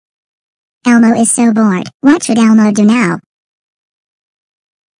Elmo is so bored. What should Elmo do now?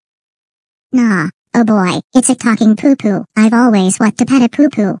 Nah. Oh boy, it's a talking poo-poo. I've always wanted to pet a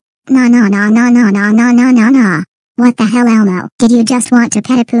poo-poo. Nah nah nah nah nah nah nah nah nah nah. What the hell, Elmo? Did you just want to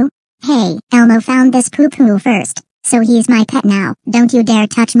pet a poo? Hey, Elmo found this poo-poo first, so he's my pet now. Don't you dare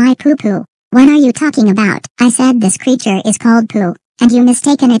touch my poo-poo. What are you talking about? I said this creature is called poo, and you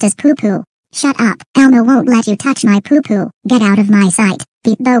mistaken it as poo-poo. Shut up. Elmo won't let you touch my poo-poo. Get out of my sight.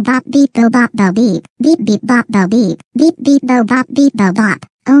 Beep bo bop beep bo bop bo beep. Beep beep bop bo beep. Beep beep bo bop beep bo bop.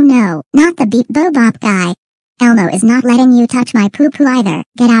 Oh no, not the beep bo bop guy. Elmo is not letting you touch my poo-poo either.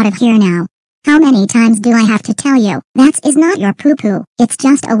 Get out of here now. How many times do I have to tell you? That is not your poo-poo. It's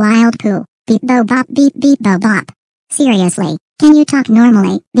just a wild poo. Beep bo bop beep beep bo bop. Seriously, can you talk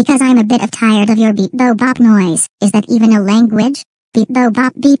normally? Because I'm a bit of tired of your beep bo bop noise. Is that even a language? Beep bo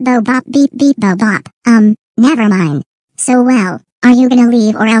bop beep bo bop beep beep bo bop. Never mind. So well, are you gonna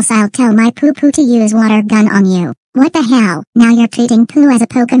leave or else I'll tell my poo-poo to use water gun on you? What the hell? Now you're treating poo as a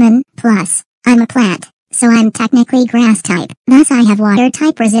Pokemon. Plus, I'm a plant, so I'm technically grass type. Thus I have water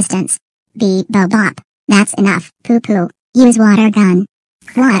type resistance. Beep bo bop. That's enough. Poo-poo. Use water gun.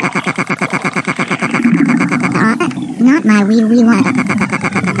 What? Not my wee what?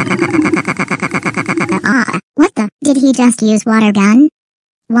 What the? Did he just use water gun?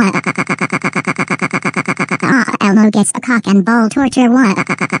 What? Elmo gets a cock and ball torture. What?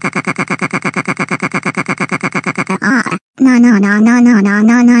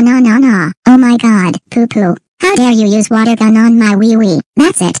 No. Oh my god, poo-poo. How dare you use water gun on my wee.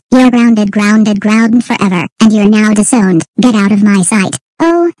 That's it. You're grounded forever. And you're now disowned. Get out of my sight.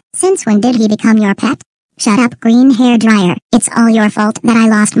 Oh, since when did he become your pet? Shut up, green hair dryer. It's all your fault that I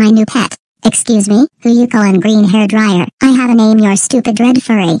lost my new pet. Excuse me, who you callin' green hair dryer? I have a name, your stupid red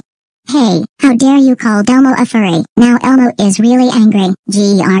furry. Hey, how dare you call Elmo a furry? Now Elmo is really angry.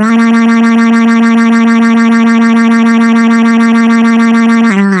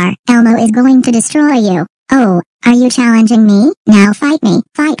 Elmo is going to destroy you. Oh, are you challenging me? Now fight me,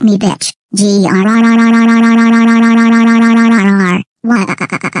 bitch.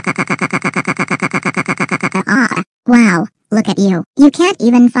 Wow, look at you. You can't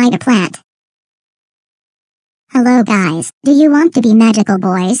even fight a plant. Hello guys, do you want to be magical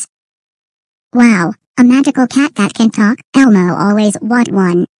boys? Wow, a magical cat that can talk? Elmo always want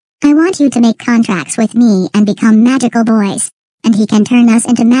one. I want you to make contracts with me and become magical boys. And he can turn us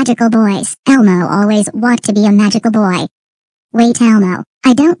into magical boys. Elmo always want to be a magical boy. Wait, Elmo,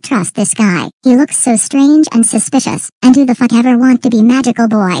 I don't trust this guy. He looks so strange and suspicious. And who the fuck ever want to be magical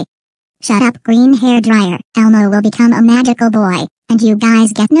boy? Shut up, green hair dryer. Elmo will become a magical boy, and you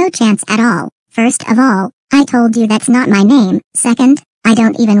guys get no chance at all. First of all, I told you that's not my name. Second, I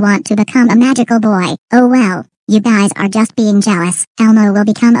don't even want to become a magical boy. Oh well, you guys are just being jealous. Elmo will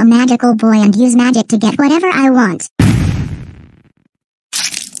become a magical boy and use magic to get whatever I want.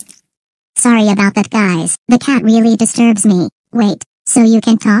 Sorry about that, guys. The cat really disturbs me. Wait, so you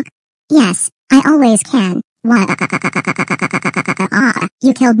can talk? Yes, I always can. What?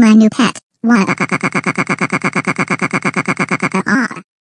 You killed my new pet. What?